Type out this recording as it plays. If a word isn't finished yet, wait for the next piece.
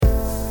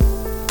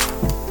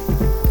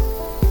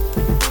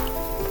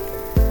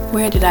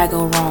Where did I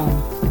go wrong?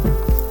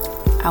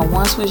 I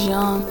once was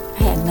young,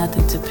 I had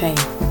nothing to pay.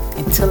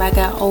 Until I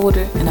got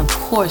older, and of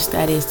course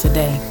that is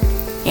today.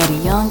 At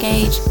a young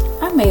age,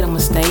 I made a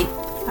mistake.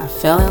 I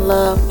fell in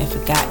love and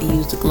forgot to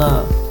use the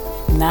glove.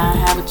 Now I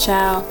have a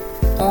child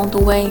on the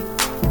way.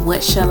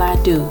 What shall I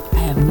do? I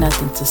have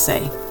nothing to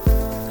say.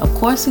 Of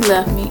course he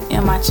left me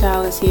and my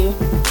child is here.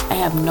 I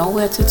have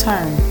nowhere to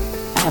turn.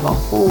 I have a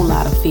whole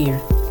lot of fear.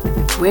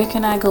 Where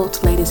can I go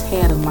to lay this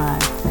head of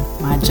mine?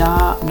 My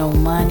job, no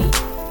money,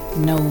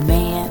 no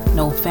man,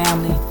 no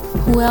family.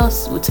 Who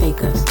else would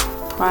take us?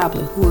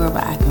 Probably whoever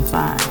I can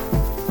find.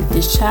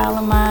 This child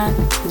of mine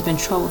has been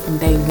trouble from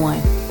day one.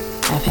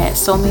 I've had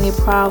so many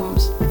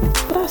problems,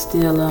 but I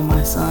still love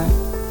my son.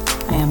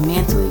 I am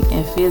mentally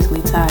and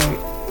physically tired.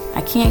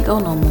 I can't go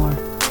no more.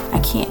 I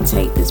can't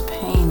take this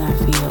pain I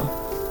feel.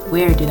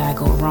 Where did I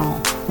go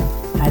wrong?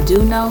 I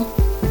do know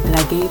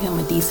that I gave him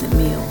a decent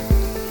meal.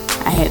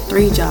 I had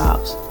 3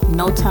 jobs,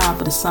 no time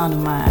for the son of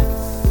mine.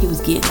 He was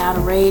getting out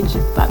of rage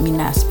about me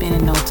not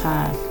spending no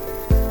time.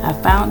 I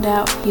found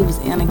out he was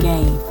in a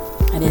game.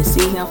 I didn't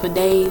see him for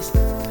days.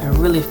 I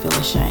really feel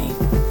ashamed.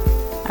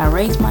 I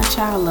raised my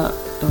child up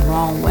the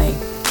wrong way.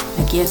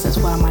 I guess that's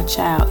why my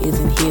child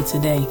isn't here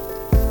today.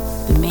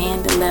 The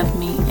man that left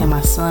me and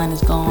my son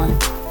is gone.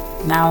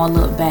 Now I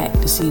look back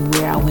to see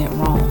where I went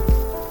wrong.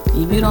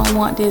 If you don't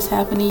want this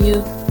happen to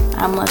you,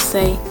 I must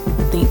say,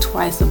 think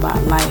twice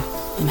about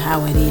life and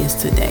how it is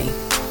today.